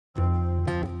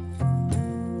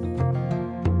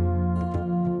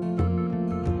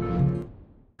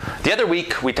The other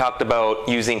week we talked about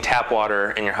using tap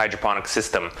water in your hydroponic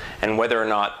system and whether or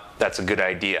not that's a good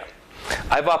idea.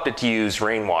 I've opted to use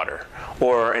rainwater,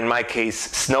 or in my case,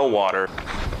 snow water,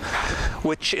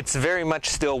 which it's very much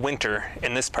still winter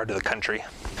in this part of the country.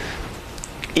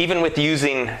 Even with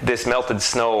using this melted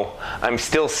snow, I'm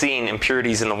still seeing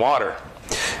impurities in the water.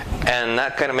 And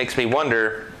that kind of makes me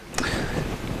wonder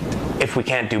if we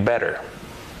can't do better.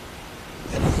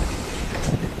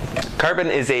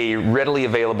 Carbon is a readily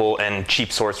available and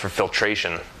cheap source for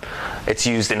filtration. It's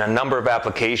used in a number of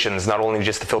applications, not only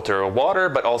just to filter water,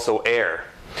 but also air.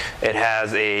 It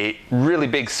has a really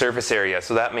big surface area,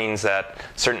 so that means that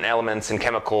certain elements and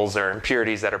chemicals or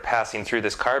impurities that are passing through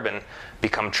this carbon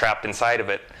become trapped inside of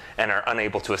it and are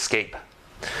unable to escape.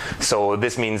 So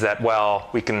this means that while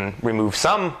we can remove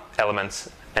some elements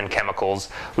and chemicals,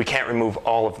 we can't remove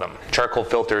all of them. Charcoal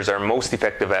filters are most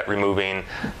effective at removing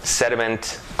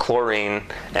sediment, chlorine,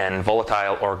 and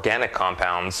volatile organic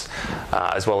compounds,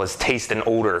 as well as taste and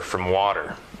odor from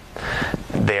water.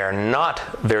 They are not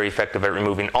very effective at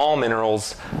removing all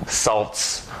minerals,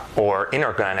 salts, or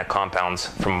inorganic compounds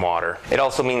from water. It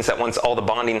also means that once all the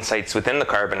bonding sites within the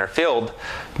carbon are filled,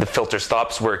 the filter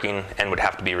stops working and would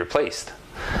have to be replaced.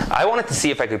 I wanted to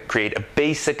see if I could create a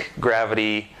basic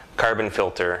gravity carbon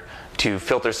filter to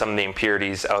filter some of the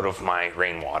impurities out of my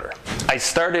rainwater. I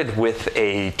started with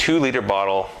a 2-liter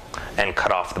bottle and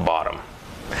cut off the bottom.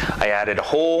 I added a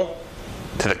hole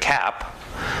to the cap,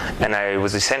 and I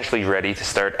was essentially ready to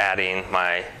start adding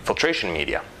my filtration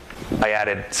media. I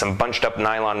added some bunched up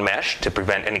nylon mesh to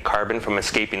prevent any carbon from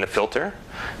escaping the filter.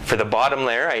 For the bottom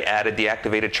layer, I added the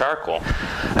activated charcoal.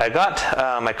 I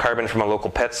got my carbon from a local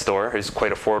pet store. It's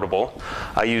quite affordable.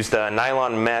 I used a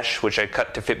nylon mesh, which I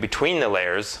cut to fit between the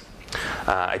layers.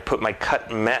 I put my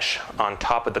cut mesh on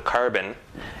top of the carbon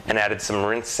and added some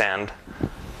rinse sand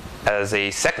as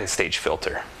a second stage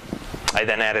filter. I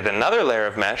then added another layer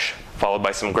of mesh, followed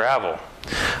by some gravel.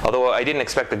 Although I didn't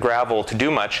expect the gravel to do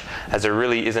much, as there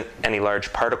really isn't any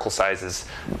large particle sizes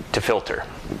to filter.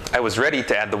 I was ready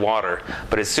to add the water,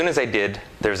 but as soon as I did,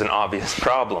 there was an obvious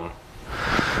problem.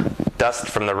 Dust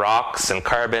from the rocks and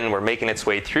carbon were making its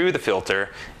way through the filter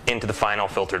into the final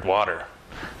filtered water,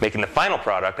 making the final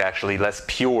product actually less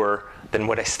pure than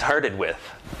what I started with.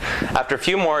 After a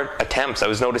few more attempts, I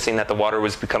was noticing that the water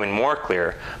was becoming more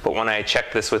clear, but when I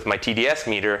checked this with my TDS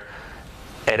meter,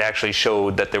 it actually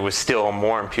showed that there was still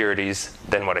more impurities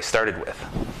than what I started with.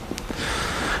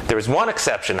 There was one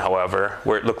exception, however,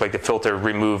 where it looked like the filter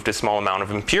removed a small amount of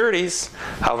impurities.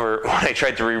 However, when I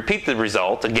tried to repeat the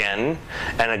result again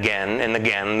and again and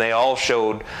again, they all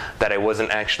showed that I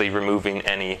wasn't actually removing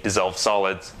any dissolved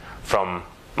solids from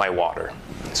my water.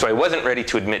 So I wasn't ready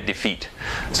to admit defeat.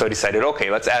 So I decided, okay,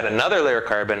 let's add another layer of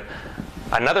carbon,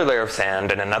 another layer of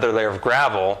sand, and another layer of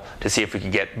gravel to see if we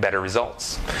could get better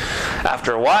results.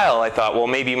 After a while, I thought, well,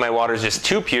 maybe my water is just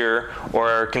too pure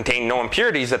or contained no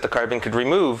impurities that the carbon could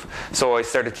remove, so I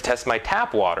started to test my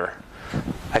tap water.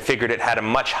 I figured it had a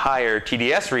much higher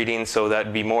TDS reading, so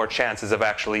that'd be more chances of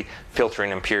actually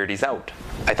filtering impurities out.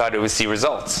 I thought it would see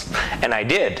results, and I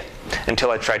did, until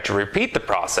I tried to repeat the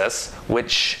process,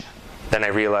 which then I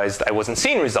realized I wasn't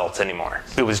seeing results anymore.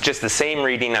 It was just the same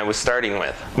reading I was starting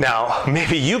with. Now,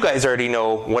 maybe you guys already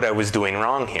know what I was doing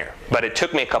wrong here, but it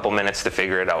took me a couple minutes to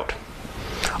figure it out.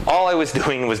 All I was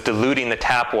doing was diluting the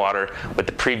tap water with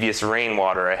the previous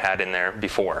rainwater I had in there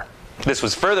before. This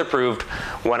was further proved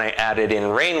when I added in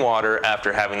rainwater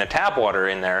after having the tap water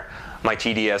in there. My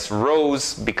TDS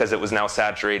rose because it was now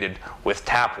saturated with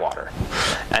tap water.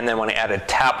 And then when I added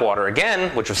tap water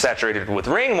again, which was saturated with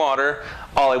rainwater,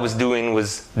 all I was doing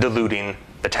was diluting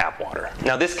the tap water.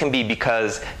 Now this can be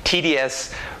because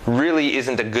TDS really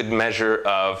isn't a good measure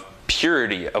of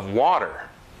purity of water.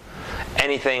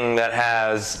 Anything that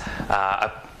has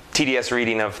a TDS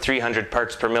reading of 300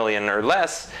 parts per million or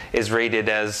less is rated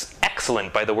as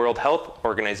excellent by the World Health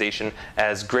Organization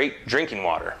as great drinking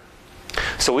water.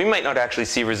 So we might not actually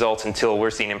see results until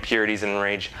we're seeing impurities in the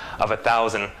range of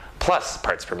 1,000 plus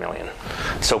parts per million.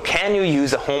 So can you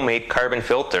use a homemade carbon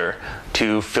filter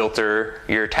to filter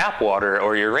your tap water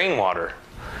or your rainwater?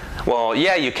 Well,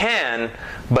 yeah, you can,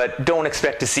 but don't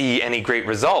expect to see any great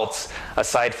results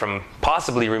aside from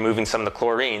possibly removing some of the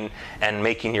chlorine and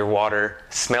making your water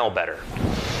smell better.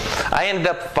 I ended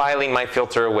up filing my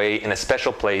filter away in a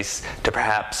special place to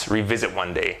perhaps revisit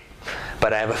one day.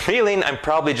 But I have a feeling I'm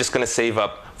probably just going to save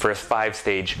up for a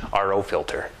 5-stage RO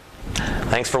filter.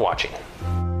 Thanks for watching.